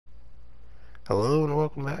Hello and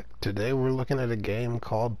welcome back. Today we're looking at a game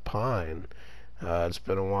called Pine. It's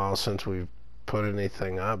been a while since we've put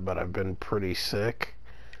anything up, but I've been pretty sick.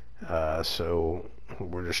 So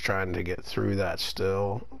we're just trying to get through that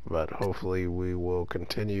still, but hopefully we will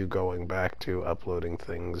continue going back to uploading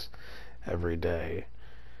things every day.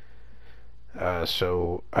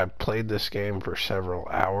 So I've played this game for several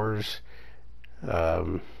hours.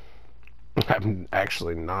 Um, I'm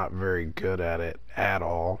actually not very good at it at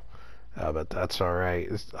all. But that's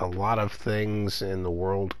alright. A lot of things in the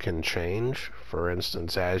world can change. For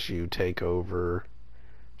instance, as you take over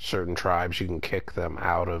certain tribes, you can kick them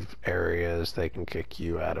out of areas, they can kick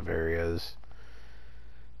you out of areas.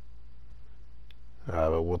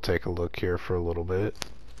 But we'll take a look here for a little bit.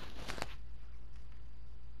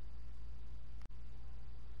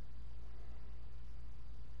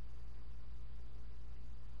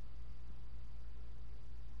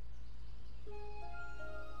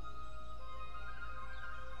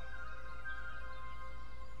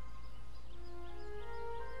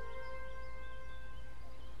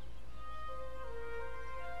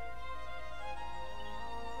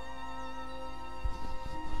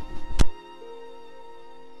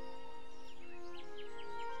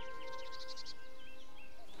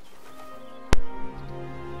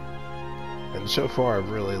 And so far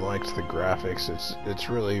I've really liked the graphics. It's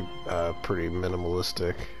really pretty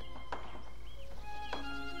minimalistic.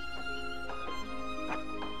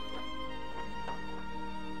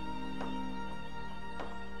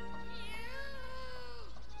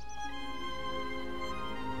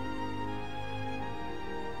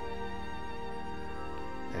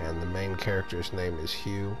 And the main character's name is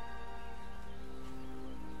Hugh.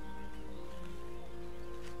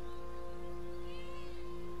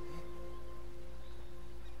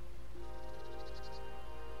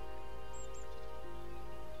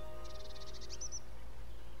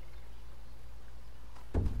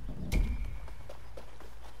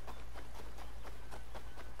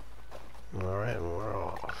 Alright, and we're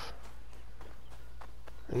off.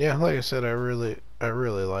 And yeah, like I said, I really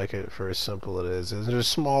like it for as simple it is. It's as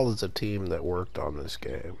small as a team that worked on this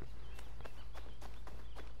game.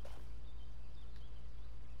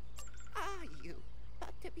 Are you?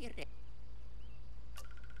 To be ready.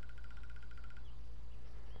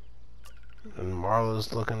 And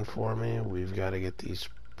Marla's looking for me. We've got to get these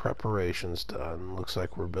preparations done. Looks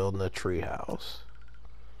like we're building a treehouse.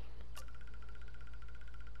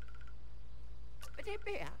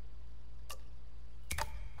 Prepare.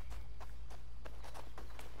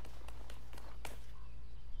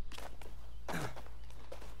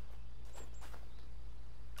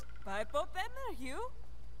 Vai på vänner, Hugh.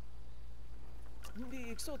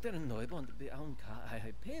 Vi exoter noibond be aunka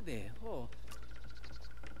I pebe ho.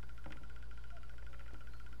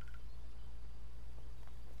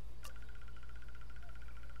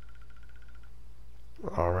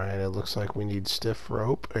 Alright, it looks like we need stiff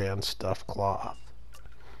rope and stuffed cloth.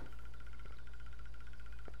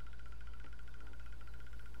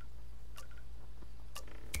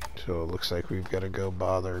 So it looks like we've got to go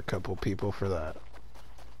bother a couple people for that.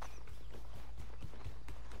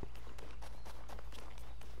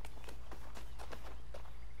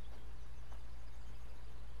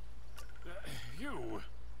 Hugh,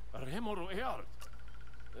 remoro eart.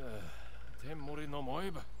 Temori no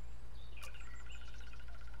moib.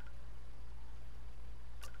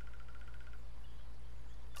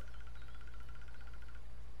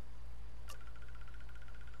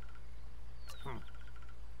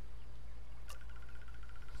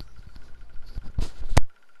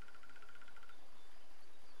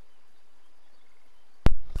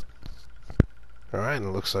 Alright, and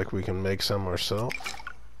it looks like we can make some ourselves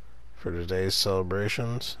for today's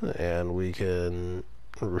celebrations, and we can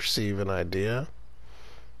receive an idea.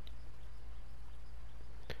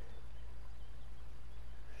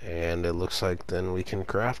 And it looks like then we can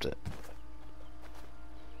craft it.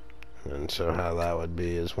 And so how that would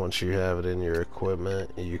be is once you have it in your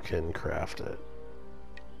equipment, you can craft it.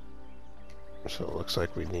 So it looks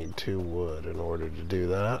like we need 2 wood in order to do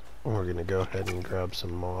that. We're going to go ahead and grab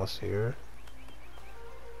some moss here.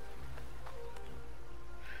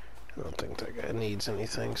 I don't think that guy needs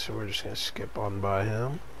anything, so we're just going to skip on by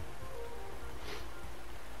him.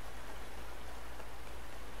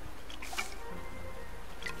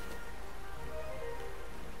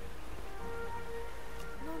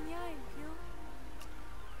 No nyain,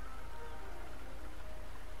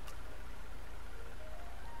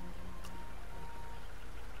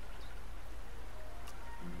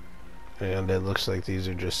 Hugh. And it looks like these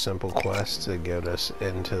are just simple quests to get us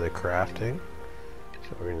into the crafting.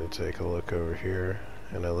 So we're going to take a look over here,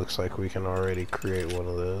 and it looks like we can already create one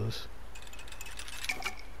of those.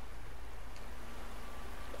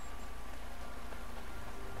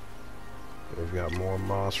 We've got more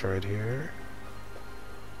moss right here,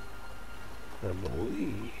 I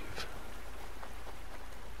believe.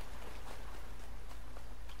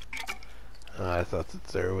 I thought that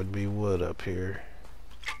there would be wood up here.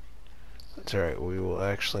 That's alright, we will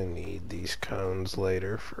actually need these cones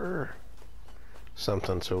later for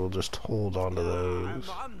something, so we'll just hold on to those.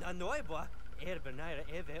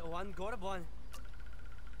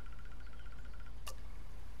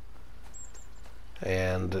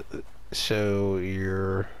 And so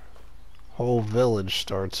your whole village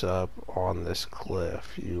starts up on this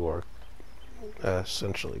cliff. You are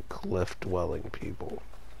essentially cliff dwelling people.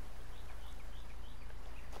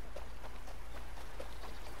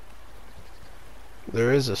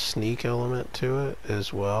 There is a sneak element to it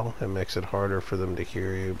as well. It makes it harder for them to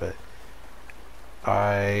hear you, but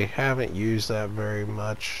I haven't used that very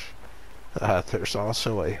much. There's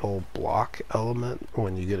also a whole block element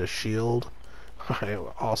when you get a shield. I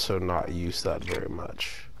also not use that very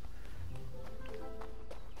much.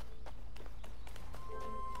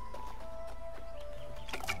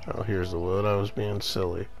 Oh, here's the wood. I was being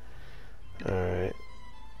silly. Alright.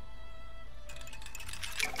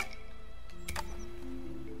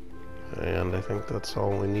 And I think that's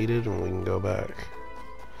all we needed, and we can go back.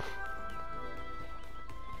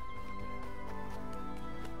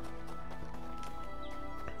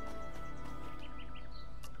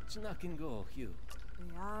 Snack and go, Hugh.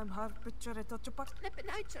 Ja, har picture to chupak. Neppen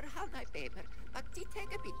uitser halnai paper, but die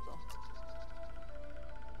take a bit more.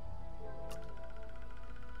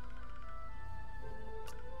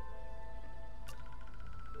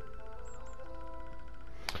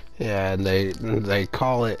 Yeah, and they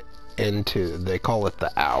call it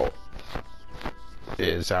the out.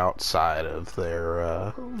 Is outside of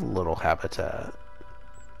their little habitat.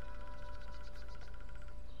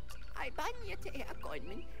 I ban you to a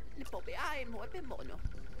coinman, Nipobe I more be mono.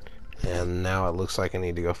 And now it looks like I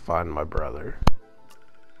need to go find my brother.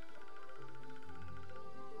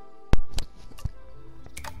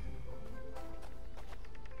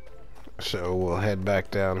 So we'll head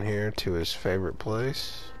back down here to his favorite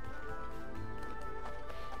place.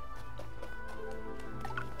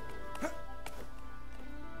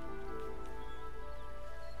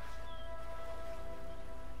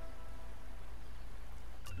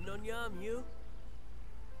 Nonyam, Hugh.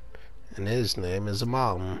 And his name is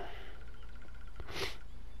Amam.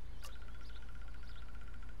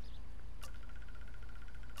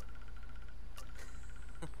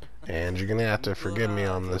 And you're gonna have to forgive me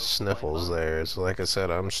on the sniffles there. It's like I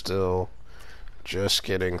said, I'm still just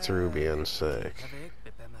getting through being sick.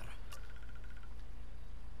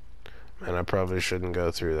 And I probably shouldn't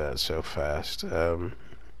go through that so fast.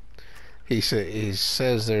 He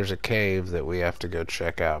says there's a cave that we have to go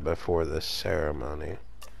check out before this ceremony.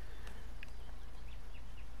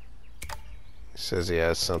 He says he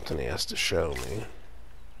has something he has to show me.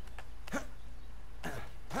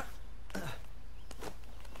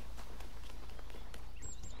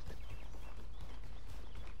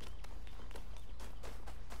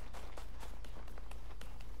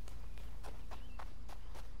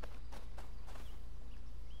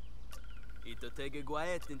 Ito tege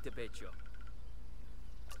guayet in Tepecho.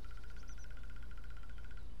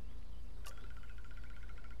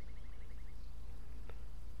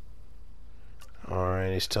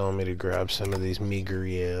 Alright, he's telling me to grab some of these meager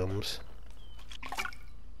yams.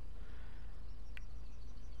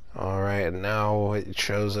 Alright, and now it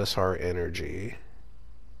shows us our energy,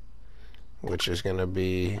 which is going to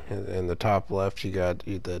be, in the top left, you got,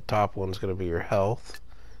 the top one's going to be your health,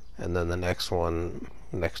 and then the next one,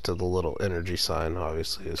 next to the little energy sign,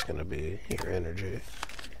 obviously, is going to be your energy.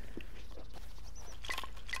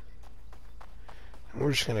 And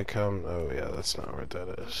we're just going to come, oh yeah, that's not what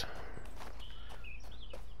that is.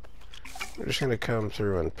 We're just going to come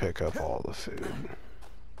through and pick up all the food.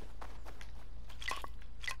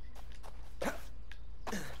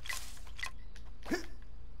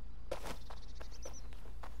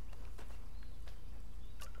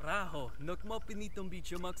 Raho, nok mo pinitong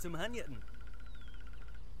bicho maksum hanyaten.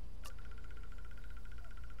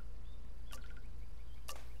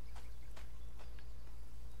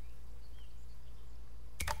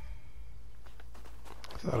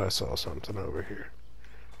 Thought I saw something over here.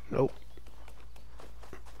 Nope.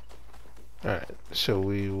 Alright, so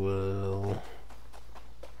we will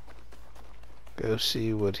go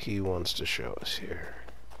see what he wants to show us here.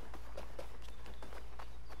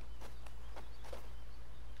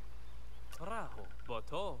 Raho,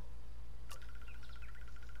 boto.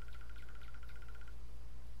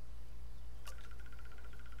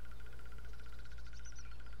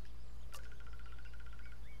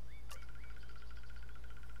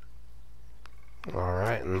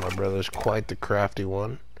 Alright, and my brother's quite the crafty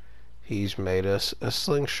one. He's made us a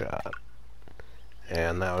slingshot.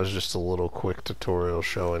 And that was just a little quick tutorial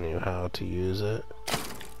showing you how to use it.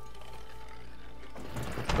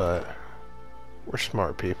 But we're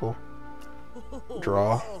smart people.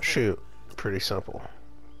 Draw, shoot. Pretty simple.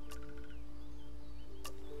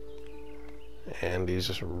 And he's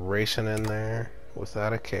just racing in there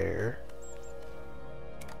without a care.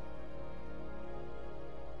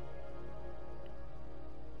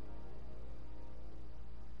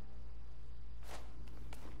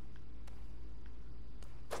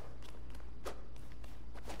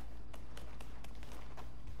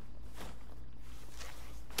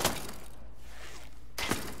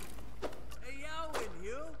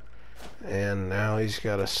 And now he's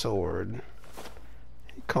got a sword.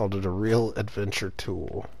 He called it a real adventure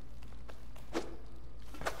tool.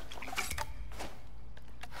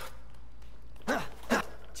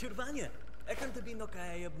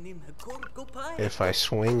 If I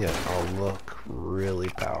swing it, I'll look really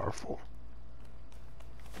powerful.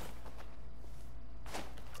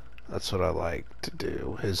 That's what I like to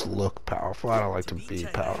do, is look powerful. I don't like to be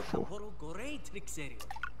powerful.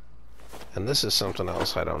 And this is something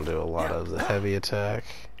else I don't do a lot of, the heavy attack,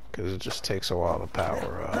 because it just takes a while to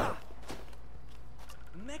power up.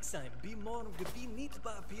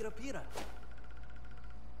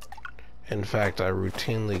 In fact, I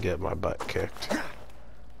routinely get my butt kicked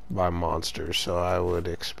by monsters, so I would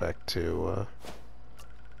expect to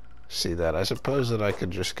see that. I suppose that I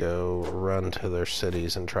could just go run to their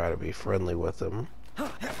cities and try to be friendly with them.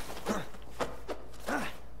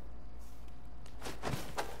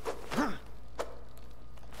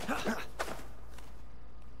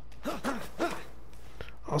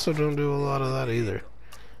 Also don't do a lot of that either.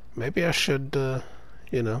 Maybe I should,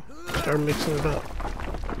 you know, start mixing it up.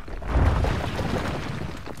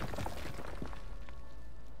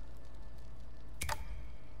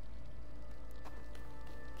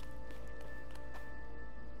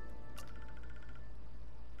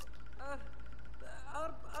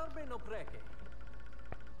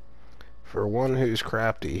 For one who's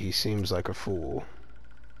crafty, he seems like a fool.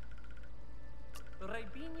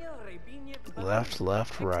 Left,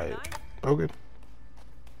 left, right. Okay.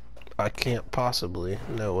 I can't possibly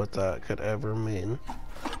know what that could ever mean.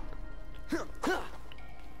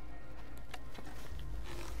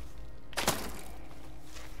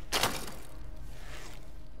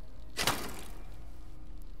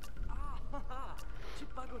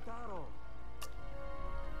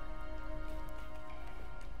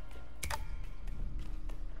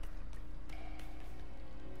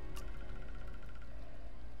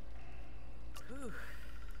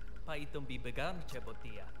 Paitong bibigan,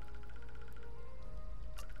 Chebotia.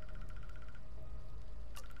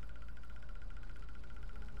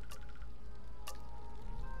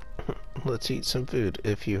 Let's eat some food,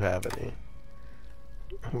 if you have any.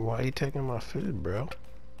 Why are you taking my food, bro?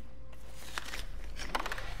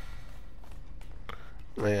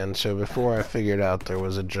 Man, so before I figured out there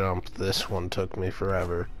was a jump, this one took me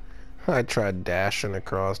forever. I tried dashing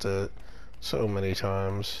across it so many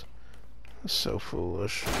times. So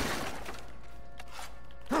foolish.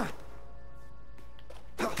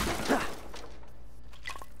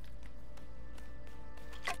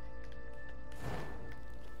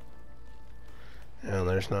 And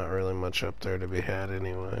there's not really much up there to be had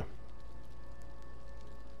anyway.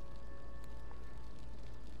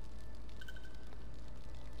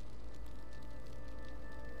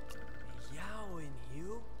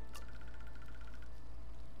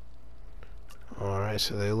 Alright,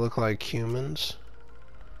 so they look like humans.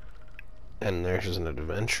 And there's an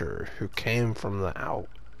adventurer who came from the out.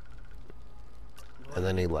 And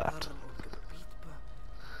then he left.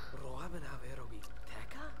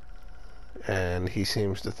 And he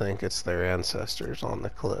seems to think it's their ancestors on the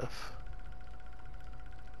cliff.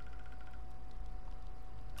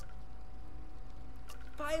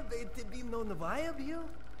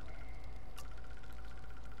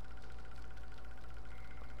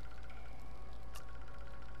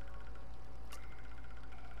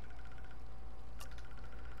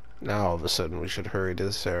 Now all of a sudden we should hurry to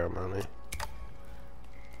the ceremony.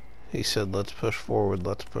 He said, let's push forward,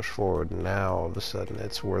 let's push forward. Now all of a sudden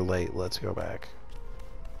it's, we're late, let's go back.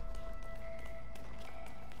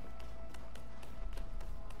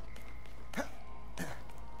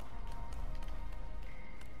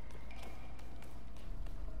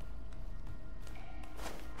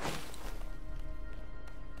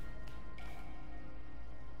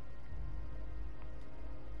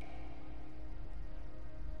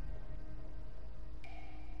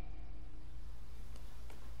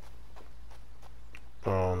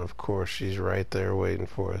 Oh And of course, she's right there waiting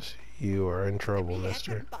for us. You are in trouble,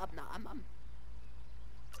 mister.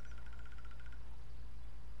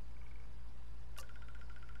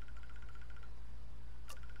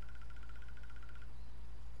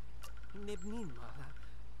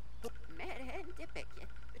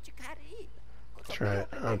 That's right.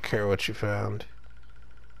 I don't care what you found.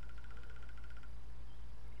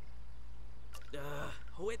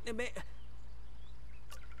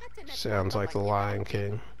 Sounds like the Lion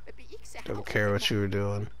King. Don't care what you were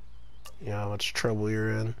doing. You know how much trouble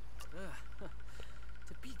you're in.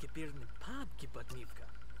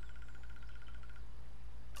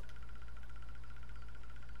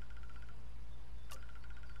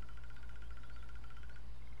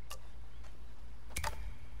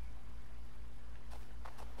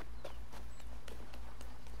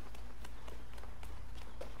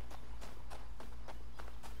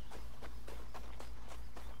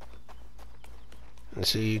 And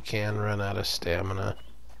see, you can run out of stamina.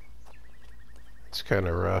 It's kind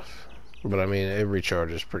of rough. But I mean, it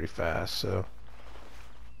recharges pretty fast, so.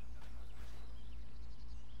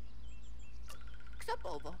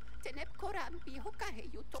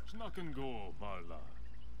 Snakken go, Marla.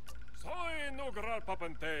 Soy no grar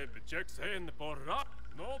papanteb, Jackson porra,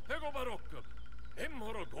 no pego barokk.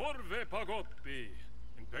 Emhoro gorve pagotpi.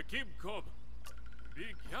 In pekibkob.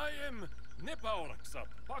 Big jaem, nepauraksap,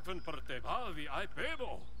 pakven perte valvi ai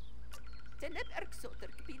pebo. Tenep erksoter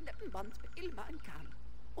kbin band ilman kan.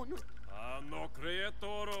 No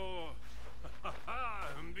creatoro.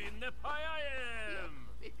 Binne payaem.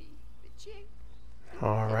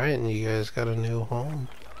 Alright, and you guys got a new home.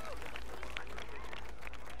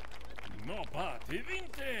 No pati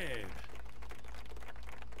vinte.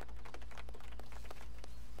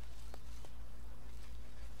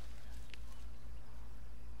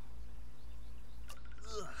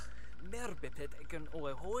 Merbepet eken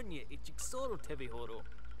oe honje ichik solo tevi horo.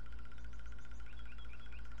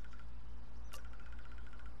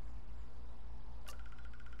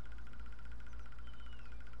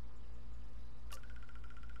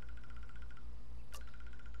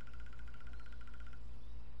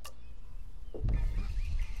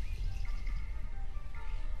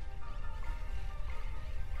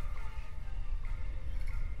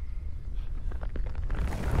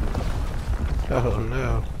 Oh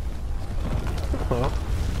no. Well,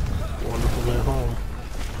 wonderful new home.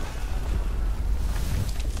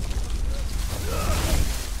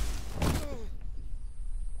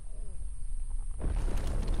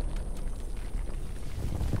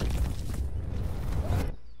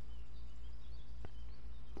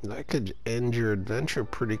 That could end your adventure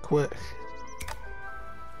pretty quick.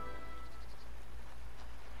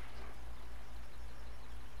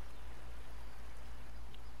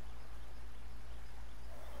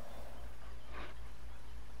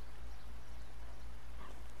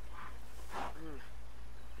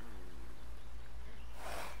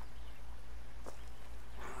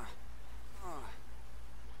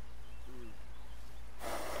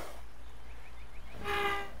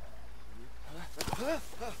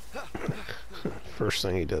 First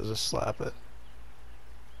thing he does is slap it.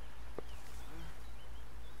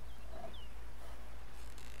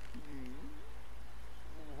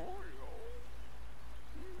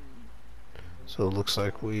 So it looks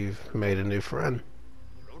like we've made a new friend.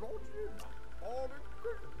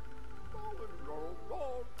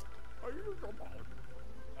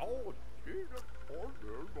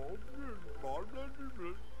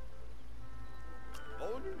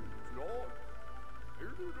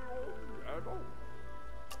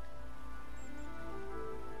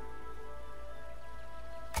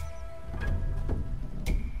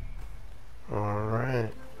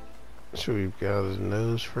 Alright, so we've got his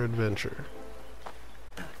nose for adventure.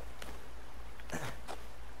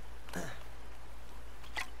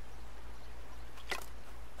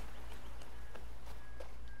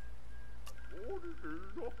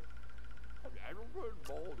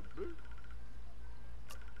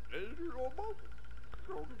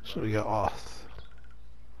 So we got Oth,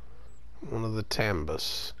 one of the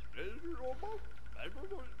Tambus.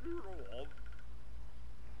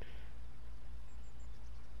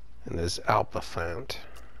 And his Alpafant.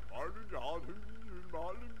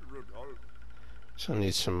 So I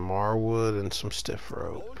need some marwood and some stiff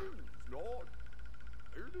rope.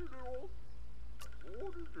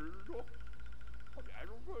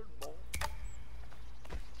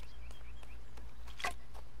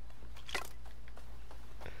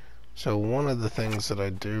 So one of the things that I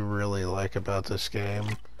do really like about this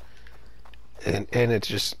game, and it's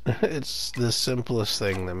just, it's the simplest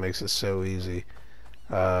thing that makes it so easy.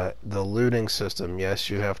 The looting system, yes,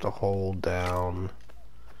 you have to hold down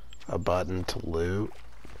a button to loot.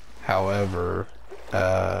 However,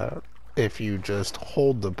 if you just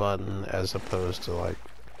hold the button as opposed to like,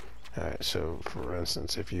 alright, so for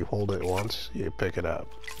instance, if you hold it once, you pick it up.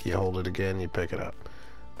 You hold it again, you pick it up.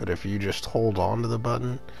 But if you just hold on to the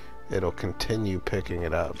button, it'll continue picking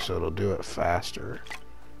it up, so it'll do it faster.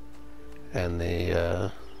 And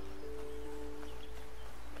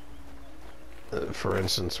for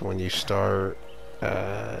instance, when you start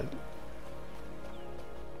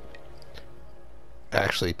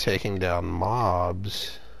actually taking down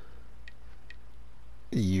mobs,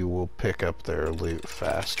 you will pick up their loot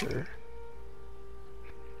faster.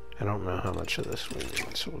 I don't know how much of this we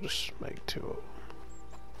need, so we'll just make 2 of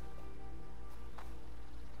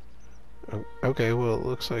them. Okay, well it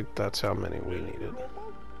looks like that's how many we needed.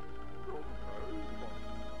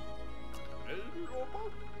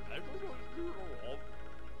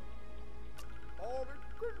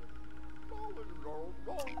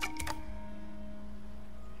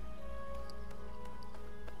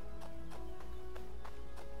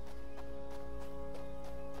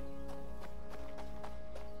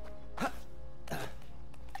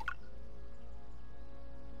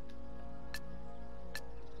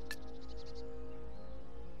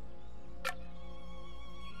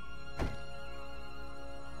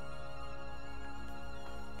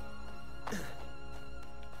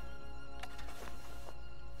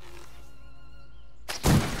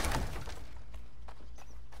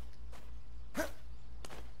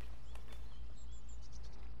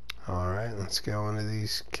 Alright, let's go into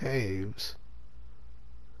these caves.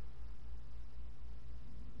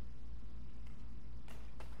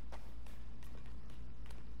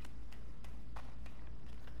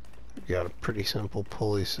 We've got a pretty simple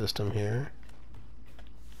pulley system here.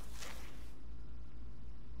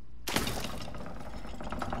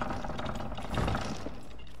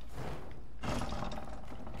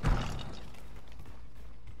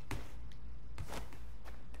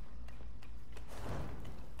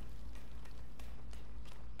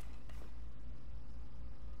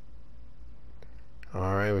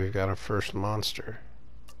 Alright, we've got our first monster.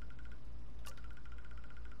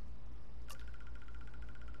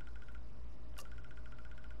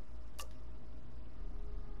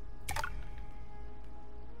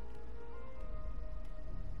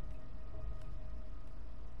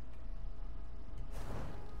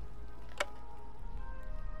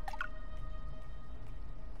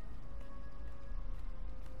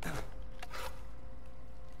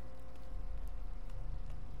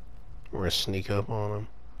 We're gonna sneak up on him.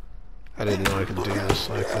 I didn't know I could do this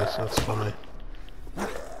like this, that's funny.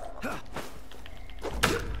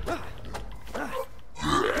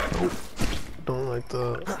 Oh, don't like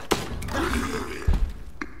that.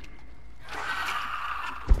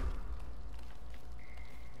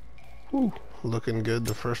 Whew, looking good,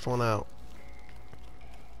 the first one out.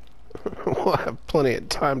 We'll have plenty of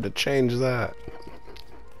time to change that.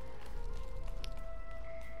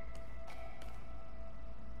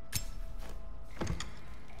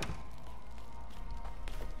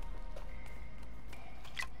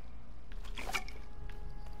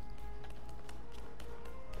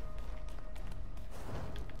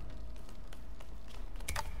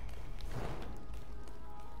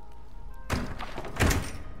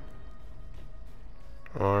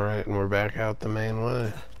 Alright, and we're back out the main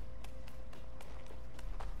way.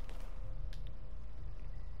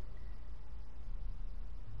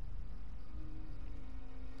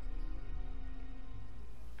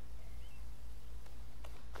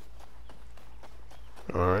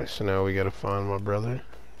 Alright, so now we gotta find my brother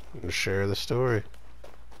and share the story.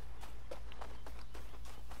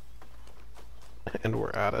 And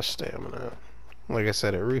we're out of stamina. Like I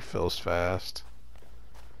said, it refills fast.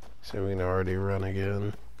 So we can already run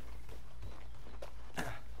again.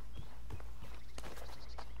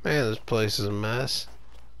 Man, this place is a mess.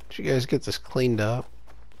 Did you guys get this cleaned up?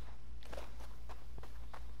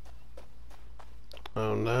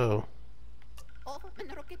 Oh no.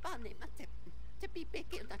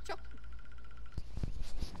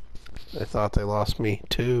 They thought they lost me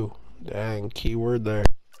too. Dang, keyword there.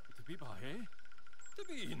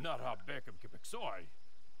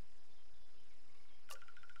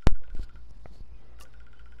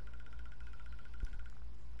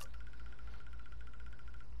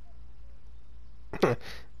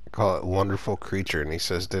 Call it wonderful creature, and he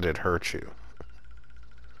says, did it hurt you?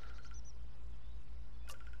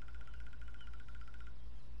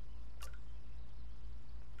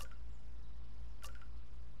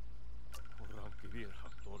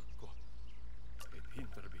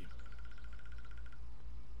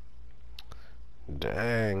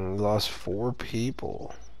 Dang, lost 4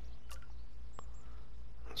 people.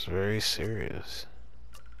 It's very serious.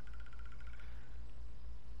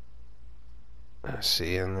 I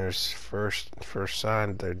see, and there's first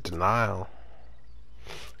sign, their denial.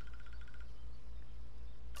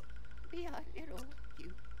 We are little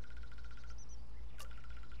you.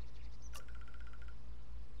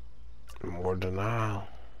 More denial.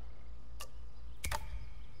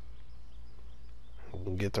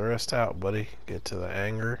 Get the rest out, buddy. Get to the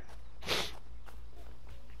anger.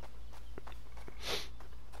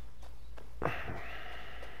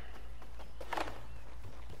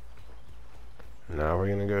 Now we're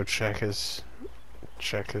gonna go check his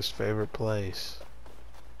favorite place.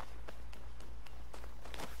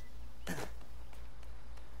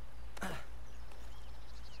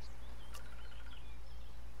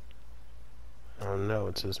 Oh no,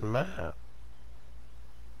 it's his map.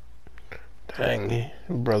 Dang, his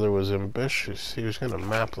brother was ambitious. He was gonna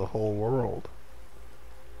map the whole world.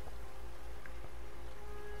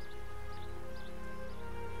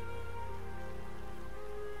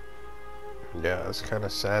 Yeah, it's kind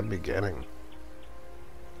of sad beginning.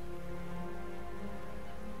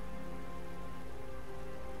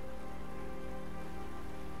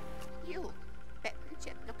 You,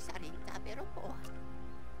 Petruchet Noxarinta Veropo.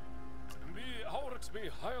 Vi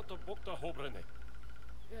Aurexby Hayata Bokta Hobrene.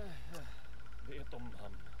 Vet om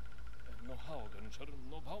han. No Haugen kör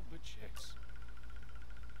no Haubitcheks.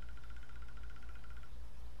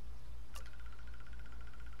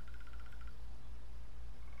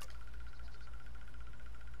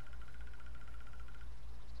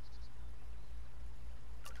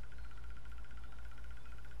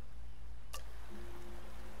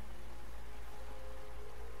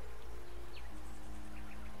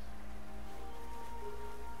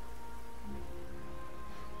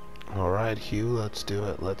 Alright, Hugh, let's do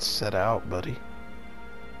it. Let's set out, buddy.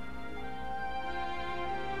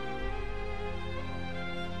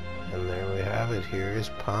 And there we have it. Here is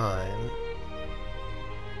Pine.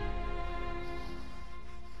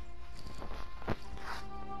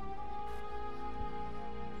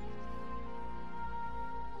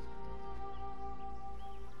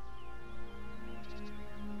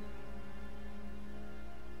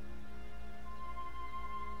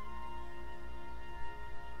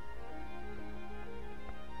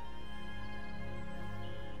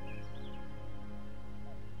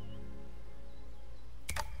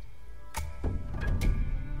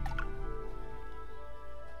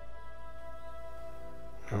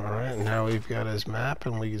 Alright, now we've got his map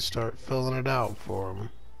and we can start filling it out for him.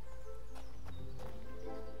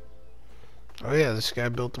 Oh yeah, this guy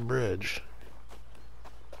built a bridge.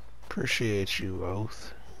 Appreciate you,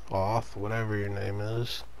 Oth, whatever your name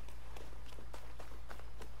is.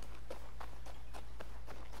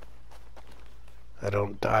 I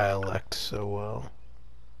don't dialect so well.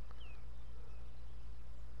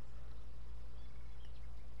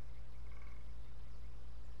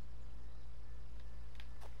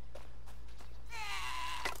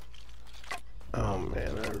 Oh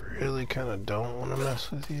man, I really kind of don't want to mess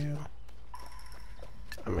with you.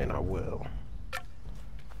 I mean, I will.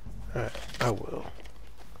 Alright, I will.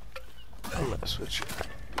 I'll mess with you.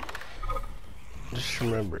 Just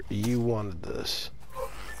remember, you wanted this.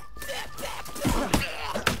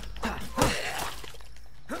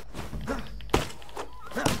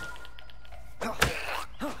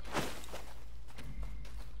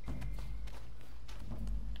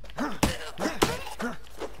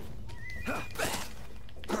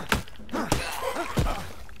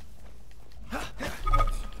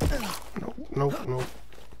 Nope.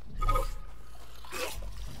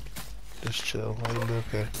 Just chill, it'll be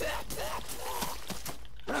okay.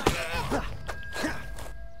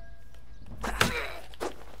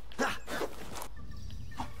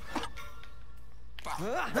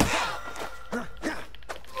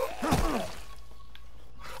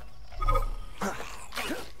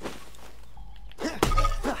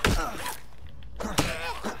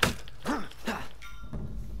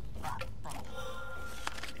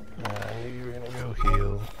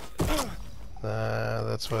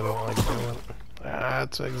 That's what I don't like doing.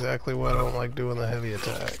 That's exactly why I don't like doing the heavy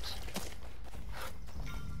attacks.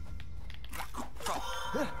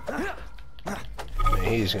 I mean,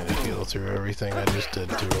 he's gonna heal through everything I just did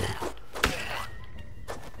to him.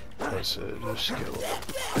 That's it, just kill him.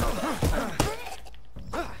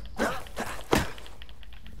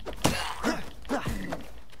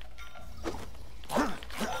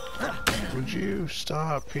 Would you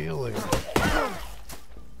stop healing?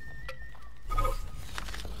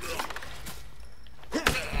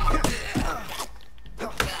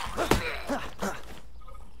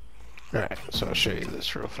 Alright, so I'll show you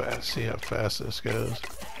this real fast. See how fast this goes.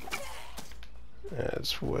 Yeah,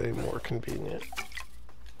 it's way more convenient.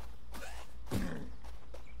 I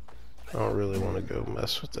don't really want to go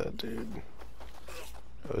mess with that dude.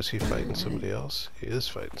 Oh, is he fighting somebody else? He is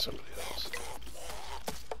fighting somebody else.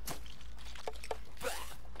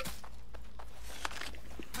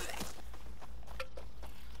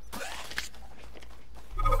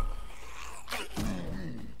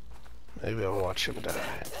 Maybe I'll watch him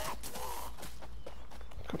die.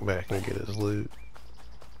 Come back and get his loot.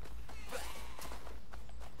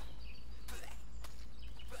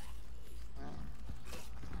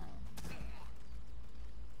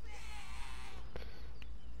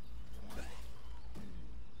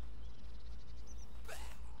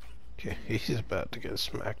 Okay, he's about to get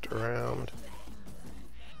smacked around.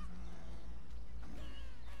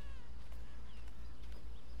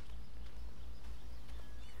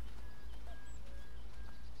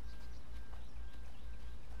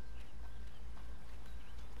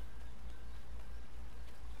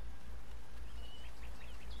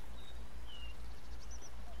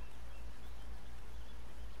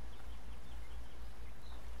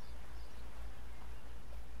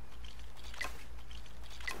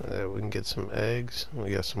 We can get some eggs.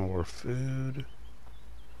 We got some more food.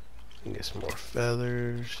 We can get some more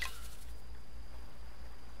feathers.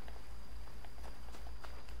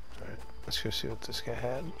 Alright, let's go see what this guy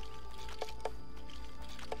had.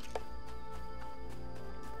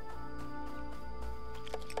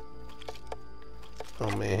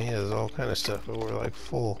 Oh man, he has all kind of stuff, but we're like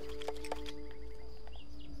full.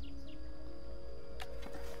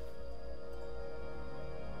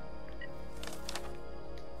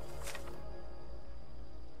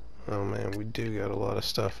 Oh man, we do got a lot of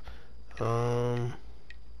stuff. Dang,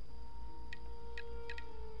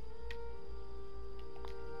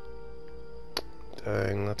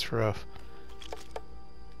 that's rough.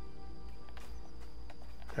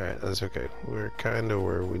 Alright, that's okay. We're kind of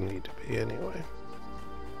where we need to be anyway.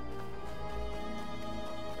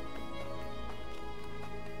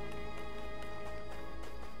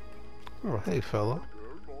 Oh, hey fella.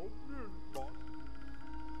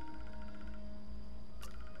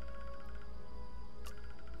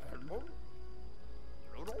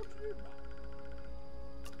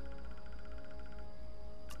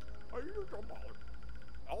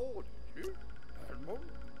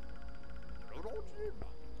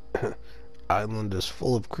 Island is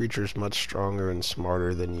full of creatures much stronger and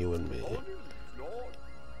smarter than you and me.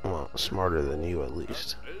 Well, smarter than you at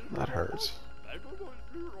least. That hurts.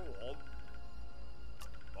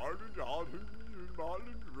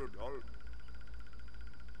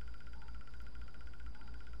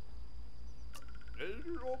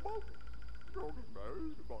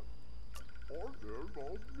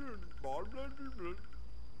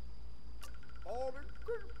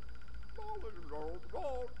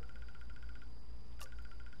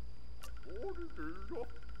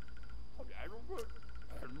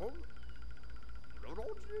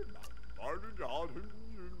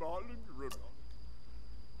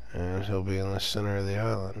 And he'll be in the center of the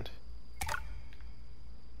island.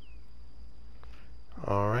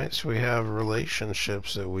 Alright, so we have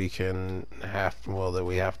relationships that we can that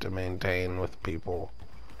we have to maintain with people.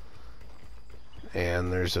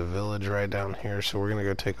 And there's a village right down here, so we're gonna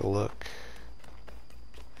go take a look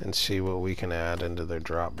and see what we can add into their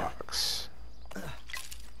Dropbox.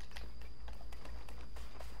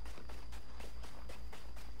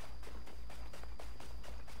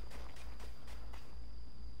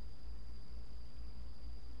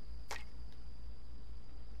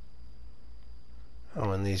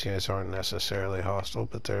 Oh, and these guys aren't necessarily hostile,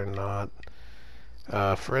 but they're not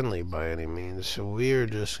friendly by any means. So we are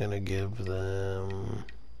just going to give them...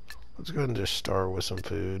 Let's go ahead and just start with some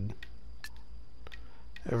food.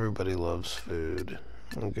 Everybody loves food.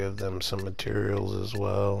 We'll give them some materials as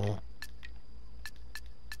well.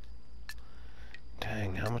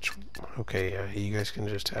 Dang, how much... Okay, yeah, you guys can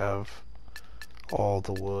just have all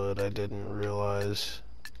the wood. I didn't realize...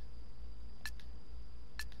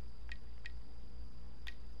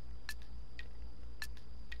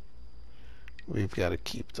 We've got to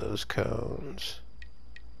keep those cones.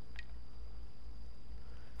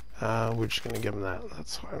 We're just going to give them that.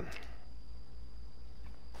 That's fine.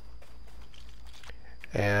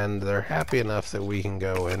 And they're happy enough that we can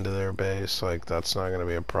go into their base. Like, that's not going to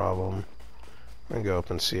be a problem. I'm going to go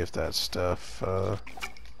up and see if that stuff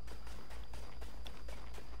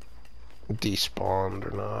despawned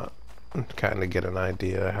or not. And kind of get an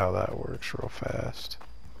idea how that works real fast.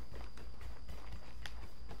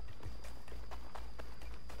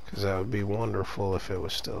 Because that would be wonderful if it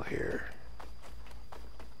was still here.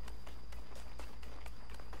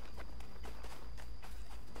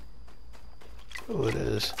 Oh, it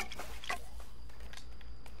is.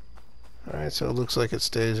 Alright, so it looks like it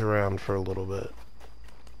stays around for a little bit.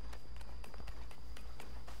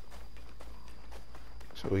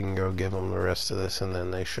 So we can go give them the rest of this, and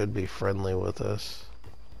then they should be friendly with us.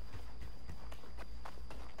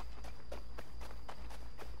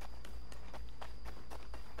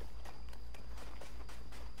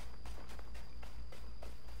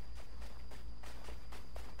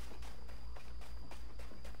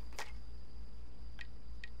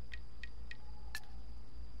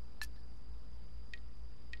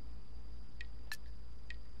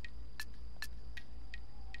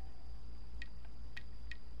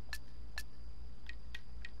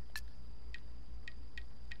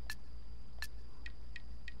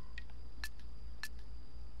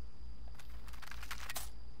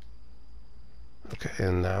 Okay,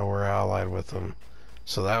 and now we're allied with them.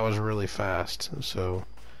 So that was really fast. So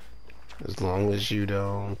as long as you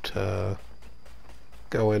don't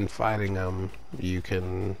go in fighting them, you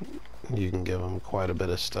can give them quite a bit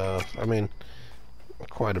of stuff. I mean,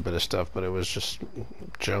 quite a bit of stuff, but it was just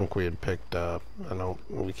junk we had picked up.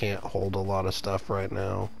 We can't hold a lot of stuff right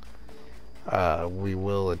now. We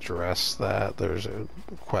will address that. There's a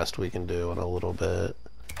quest we can do in a little bit.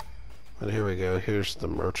 But here we go. Here's the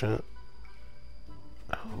merchant.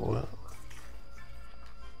 Oh, what?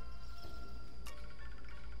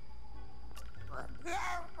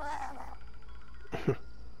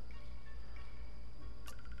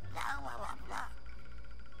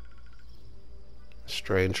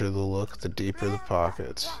 Stranger the look, the deeper the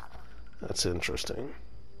pockets. That's interesting.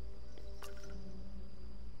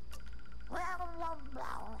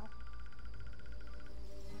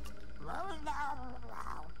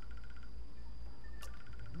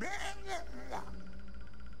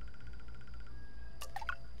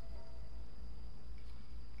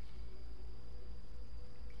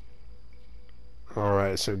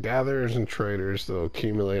 Alright, so gatherers and traders, they'll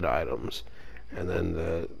accumulate items, and then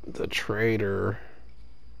the trader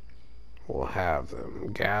will have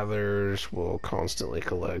them. Gatherers will constantly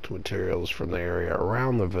collect materials from the area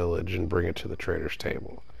around the village and bring it to the trader's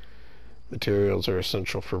table. Materials are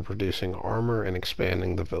essential for producing armor and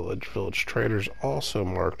expanding the village. Village traders also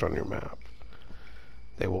marked on your map.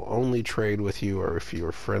 They will only trade with you or if you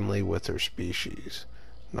are friendly with their species.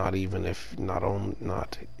 Not even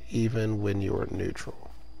when you are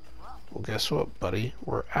neutral. Well, guess what, buddy?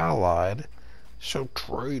 We're allied, so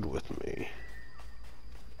trade with me.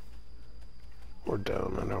 Or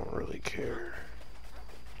don't, I don't really care.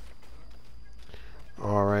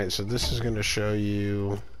 Alright, so this is going to show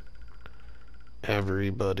you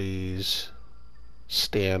everybody's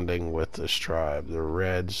standing with this tribe. The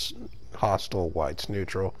red's hostile, white's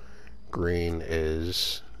neutral, green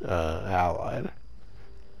is allied.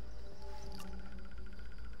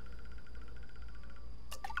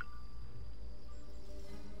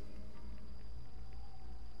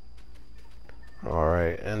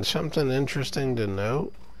 Alright, and something interesting to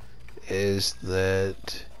note is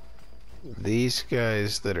that these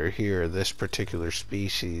guys that are here, this particular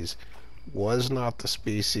species, was not the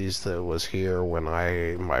species that was here when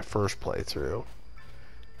my first playthrough.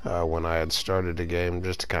 When I had started the game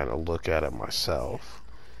just to kind of look at it myself.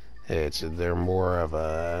 They're more of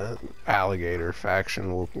a alligator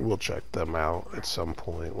faction. We'll check them out at some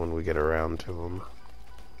point when we get around to them.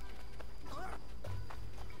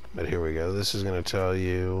 But here we go. This is going to tell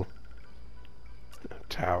you a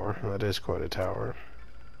tower. That is quite a tower.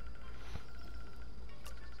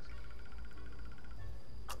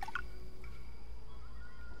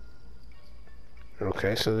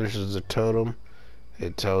 Okay, so this is the totem.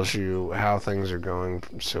 It tells you how things are going.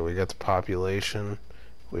 So we got the population,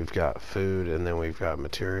 we've got food, and then we've got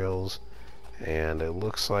materials. And it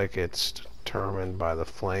looks like it's determined by the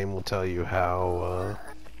flame. Will tell you how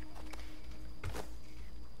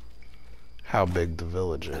big the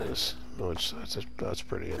village is, which that's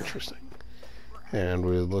pretty interesting. And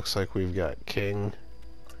it looks like we've got King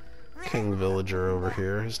Villager over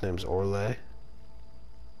here. His name's Orlais.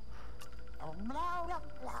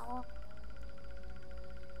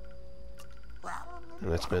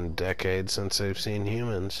 And it's been decades since they've seen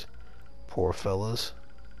humans. Poor fellas.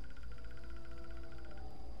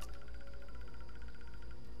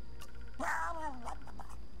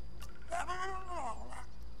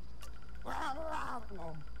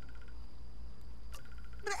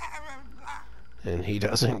 And he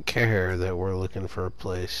doesn't care that we're looking for a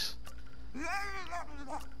place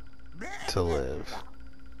to live.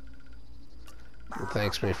 He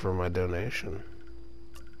thanks me for my donation.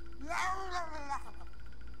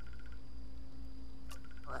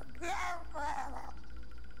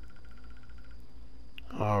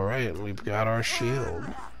 Alright. Alright, we've got our shield.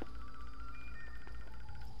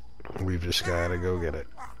 We've just gotta go get it.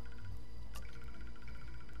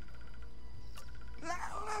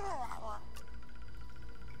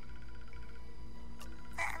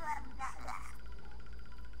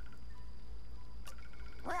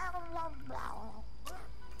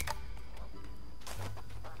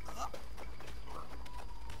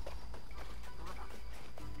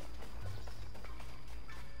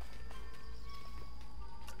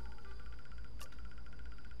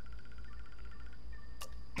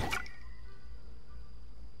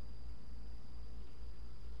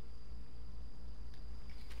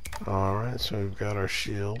 Alright, so we've got our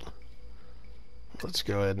shield. Let's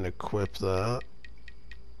go ahead and equip that.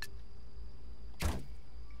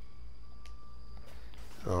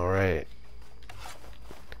 Alright.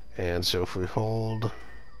 And so if we hold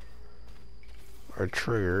our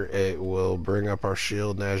trigger, it will bring up our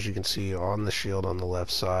shield, and as you can see on the shield on the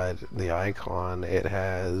left side, the icon, it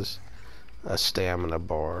has a stamina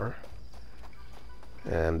bar.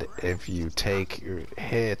 And if you take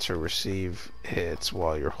hits or receive hits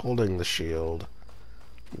while you're holding the shield,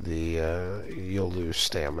 you'll lose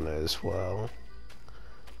stamina as well.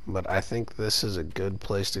 But I think this is a good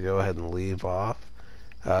place to go ahead and leave off.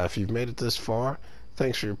 If you've made it this far,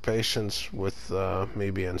 thanks for your patience with me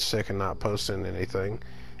being sick and not posting anything.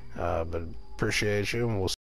 But appreciate you, and we'll